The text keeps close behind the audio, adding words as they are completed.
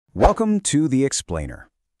Welcome to The Explainer.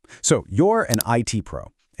 So, you're an IT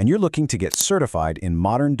pro, and you're looking to get certified in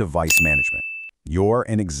modern device management. You're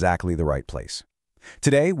in exactly the right place.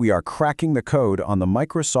 Today, we are cracking the code on the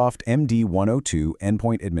Microsoft MD-102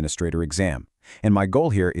 Endpoint Administrator exam. And my goal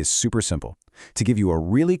here is super simple, to give you a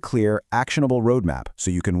really clear, actionable roadmap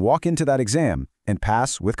so you can walk into that exam and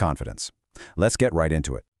pass with confidence. Let's get right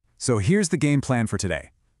into it. So here's the game plan for today.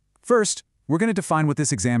 First, we're going to define what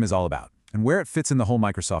this exam is all about and where it fits in the whole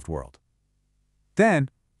Microsoft world. Then,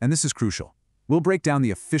 and this is crucial, we'll break down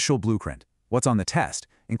the official blueprint, what's on the test,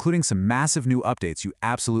 including some massive new updates you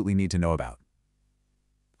absolutely need to know about.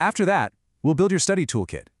 After that, we'll build your study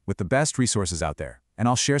toolkit with the best resources out there, and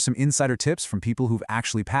I'll share some insider tips from people who've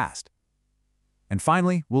actually passed. And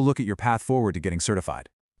finally, we'll look at your path forward to getting certified.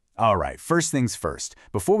 All right, first things first.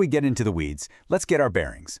 Before we get into the weeds, let's get our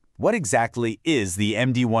bearings. What exactly is the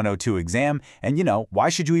MD-102 exam, and why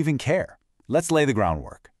should you even care? Let's lay the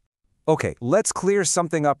groundwork. Okay, let's clear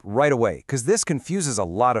something up right away, because this confuses a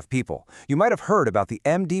lot of people. You might have heard about the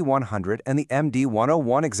MD-100 and the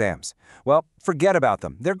MD-101 exams. Well, forget about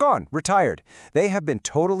them. They're gone, retired. They have been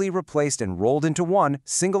totally replaced and rolled into one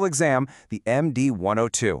single exam, the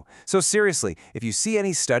MD-102. So seriously, if you see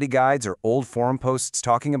any study guides or old forum posts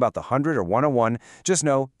talking about the 100 or 101, just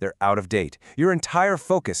know they're out of date. Your entire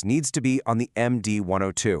focus needs to be on the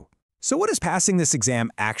MD-102. So what does passing this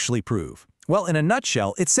exam actually prove? Well, in a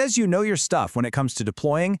nutshell, it says you know your stuff when it comes to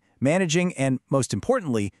deploying, managing, and, most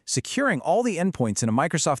importantly, securing all the endpoints in a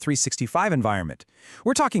Microsoft 365 environment.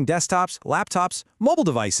 We're talking desktops, laptops, mobile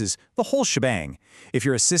devices, the whole shebang. If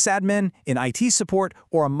you're a sysadmin, in IT support,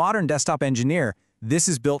 or a modern desktop engineer, this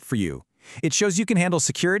is built for you. It shows you can handle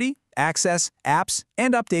security, access, apps,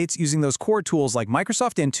 and updates using those core tools like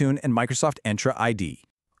Microsoft Intune and Microsoft Entra ID.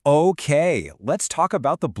 Okay, let's talk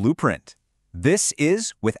about the blueprint. This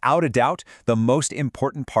is, without a doubt, the most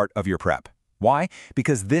important part of your prep. Why?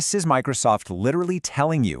 Because this is Microsoft literally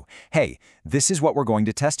telling you, hey, this is what we're going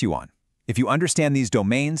to test you on. If you understand these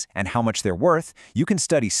domains and how much they're worth, you can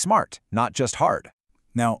study smart, not just hard.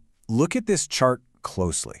 Now, look at this chart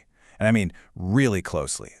closely. And I mean really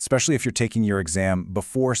closely, especially if you're taking your exam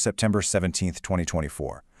before September 17th,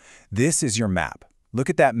 2024. This is your map. Look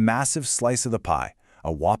at that massive slice of the pie.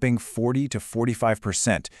 A whopping 40 to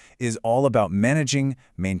 45% is all about managing,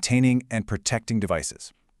 maintaining, and protecting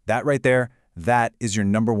devices. That right there, that is your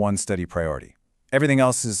 #1 study priority. Everything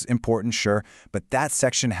else is important, sure, but that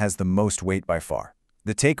section has the most weight by far.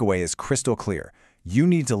 The takeaway is crystal clear. You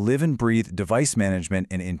need to live and breathe device management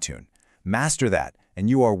in Intune. Master that, and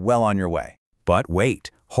you are well on your way. But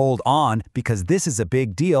wait, hold on, because this is a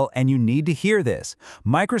big deal and you need to hear this.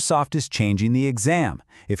 Microsoft is changing the exam.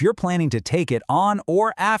 If you're planning to take it on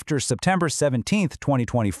or after September 17th,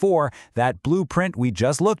 2024, that blueprint we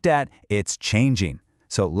just looked at, it's changing.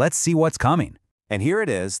 So let's see what's coming. And here it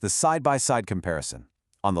is, the side-by-side comparison.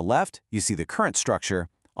 On the left, you see the current structure.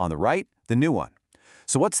 On the right, the new one.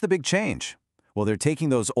 So what's the big change? Well, they're taking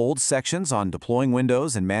those old sections on deploying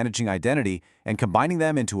Windows and managing identity and combining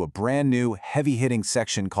them into a brand new, heavy-hitting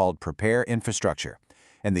section called Prepare Infrastructure.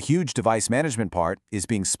 And the huge device management part is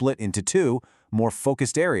being split into two more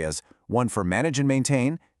focused areas, one for Manage and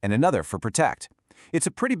Maintain and another for Protect. It's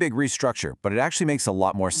a pretty big restructure, but it actually makes a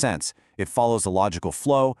lot more sense. It follows a logical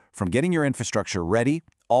flow from getting your infrastructure ready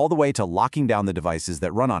all the way to locking down the devices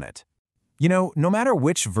that run on it. You know, no matter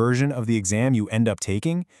which version of the exam you end up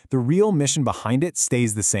taking, the real mission behind it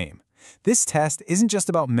stays the same. This test isn't just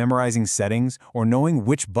about memorizing settings or knowing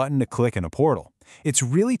which button to click in a portal. It's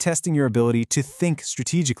really testing your ability to think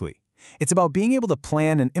strategically. It's about being able to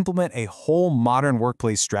plan and implement a whole modern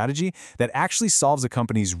workplace strategy that actually solves a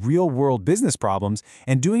company's real-world business problems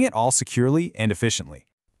and doing it all securely and efficiently.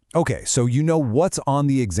 Okay, so you know what's on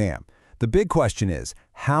the exam. The big question is,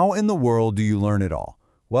 how in the world do you learn it all?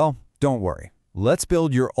 Well, don't worry. Let's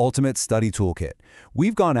build your ultimate study toolkit.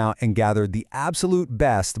 We've gone out and gathered the absolute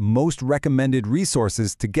best, most recommended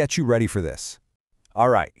resources to get you ready for this. All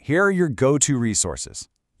right, here are your go-to resources.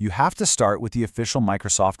 You have to start with the official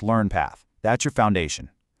Microsoft Learn path. That's your foundation.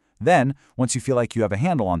 Then, once you feel like you have a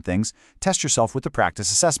handle on things, test yourself with the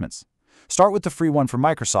practice assessments. Start with the free one from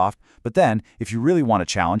Microsoft, but then, if you really want a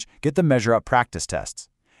challenge, get the Measure Up practice tests.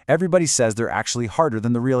 Everybody says they're actually harder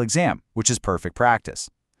than the real exam, which is perfect practice.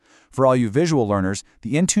 For all you visual learners,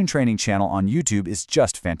 the Intune training channel on YouTube is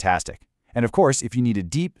just fantastic. And of course, if you need a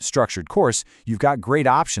deep, structured course, you've got great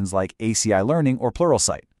options like ACI Learning or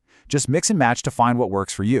Pluralsight. Just mix and match to find what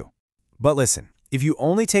works for you. But listen, if you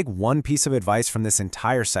only take one piece of advice from this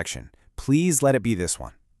entire section, please let it be this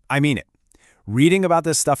one. I mean it. Reading about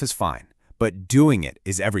this stuff is fine, but doing it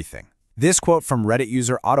is everything. This quote from Reddit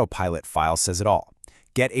user Autopilot File says it all.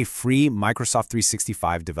 get a free Microsoft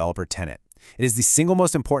 365 developer tenant. It is the single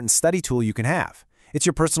most important study tool you can have. It's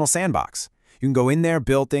your personal sandbox. You can go in there,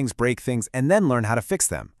 build things, break things, and then learn how to fix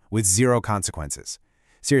them with zero consequences.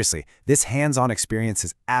 Seriously, this hands-on experience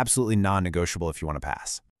is absolutely non-negotiable if you want to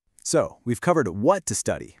pass. So, we've covered what to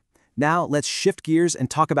study. Now, let's shift gears and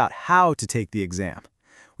talk about how to take the exam.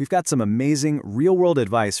 We've got some amazing real-world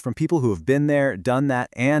advice from people who have been there, done that,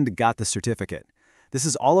 and got the certificate. This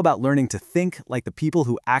is all about learning to think like the people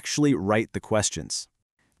who actually write the questions.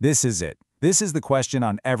 This is it. This is the question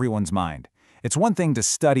on everyone's mind. It's one thing to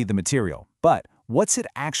study the material, but what's it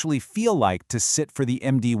actually feel like to sit for the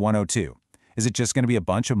MD-102? Is it just going to be a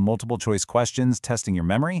bunch of multiple-choice questions testing your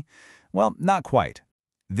memory? Well, not quite.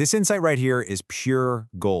 This insight right here is pure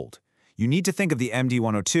gold. You need to think of the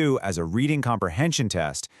MD-102 as a reading comprehension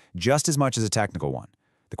test just as much as a technical one.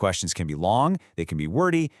 The questions can be long, they can be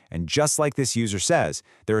wordy, and just like this user says,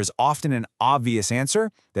 there is often an obvious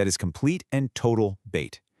answer that is complete and total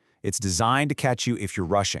bait. It's designed to catch you if you're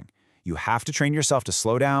rushing. You have to train yourself to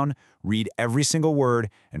slow down, read every single word,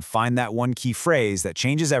 and find that one key phrase that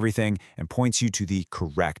changes everything and points you to the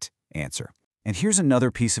correct answer. And here's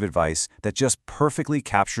another piece of advice that just perfectly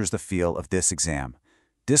captures the feel of this exam.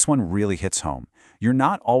 This one really hits home. You're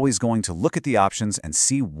not always going to look at the options and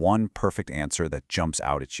see one perfect answer that jumps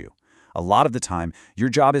out at you. A lot of the time, your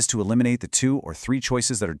job is to eliminate the 2 or 3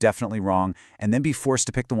 choices that are definitely wrong and then be forced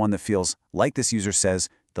to pick the one that feels, like this user says,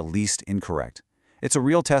 the least incorrect. It's a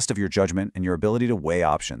real test of your judgment and your ability to weigh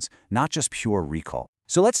options, not just pure recall.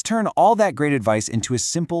 So let's turn all that great advice into a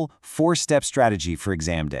simple 4-step strategy for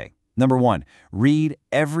exam day. Number 1, read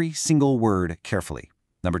every single word carefully.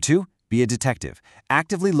 Number 2, be a detective.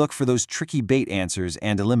 Actively look for those tricky bait answers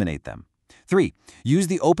and eliminate them. 3, use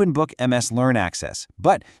the open book MS Learn access,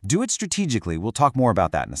 but do it strategically. We'll talk more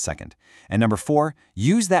about that in a second. And number 4,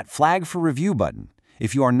 use that flag for review button.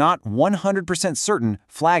 If you are not 100% certain,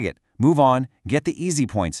 flag it. Move on, get the easy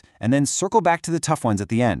points, and then circle back to the tough ones at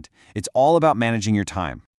the end. It's all about managing your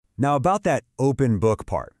time. Now about that open book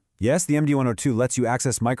part. Yes, the MD-102 lets you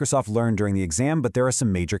access Microsoft Learn during the exam, but there are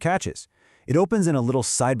some major catches. It opens in a little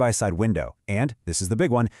side-by-side window, and, this is the big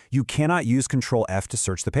one, you cannot use Control-F to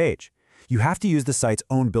search the page. You have to use the site's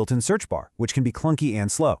own built-in search bar, which can be clunky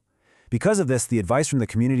and slow. Because of this, the advice from the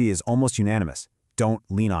community is almost unanimous. Don't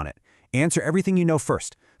lean on it. Answer everything you know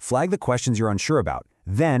first. Flag the questions you're unsure about.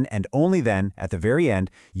 Then, and only then, at the very end,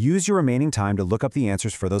 use your remaining time to look up the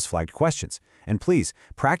answers for those flagged questions. And please,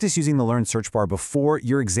 practice using the Learn search bar before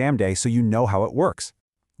your exam day so you know how it works.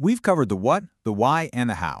 We've covered the what, the why, and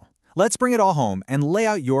the how. Let's bring it all home and lay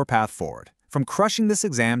out your path forward, from crushing this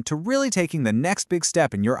exam to really taking the next big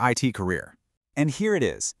step in your IT career. And here it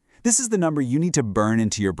is. This is the number you need to burn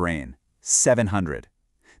into your brain. 700.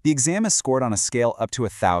 The exam is scored on a scale up to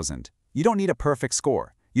 1,000. You don't need a perfect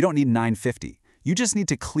score. You don't need 950. You just need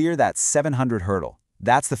to clear that 700 hurdle.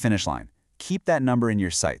 That's the finish line. Keep that number in your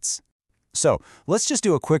sights. So, let's just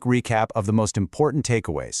do a quick recap of the most important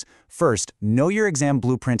takeaways. First, know your exam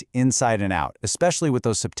blueprint inside and out, especially with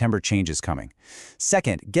those September changes coming.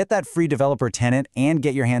 Second, get that free developer tenant and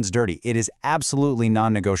get your hands dirty. It is absolutely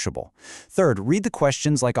non-negotiable. Third, read the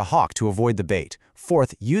questions like a hawk to avoid the bait.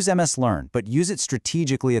 Fourth, use MS Learn, but use it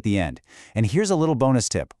strategically at the end. And here's a little bonus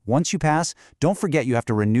tip. Once you pass, don't forget you have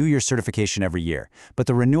to renew your certification every year. But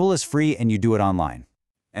the renewal is free and you do it online.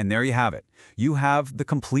 And there you have it. You have the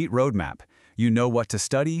complete roadmap. You know what to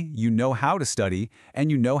study, you know how to study, and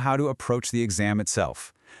you know how to approach the exam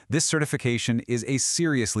itself. This certification is a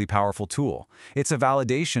seriously powerful tool. It's a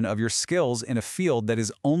validation of your skills in a field that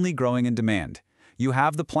is only growing in demand. You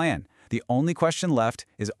have the plan. The only question left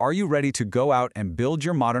is, are you ready to go out and build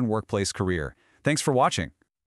your modern workplace career? Thanks for watching.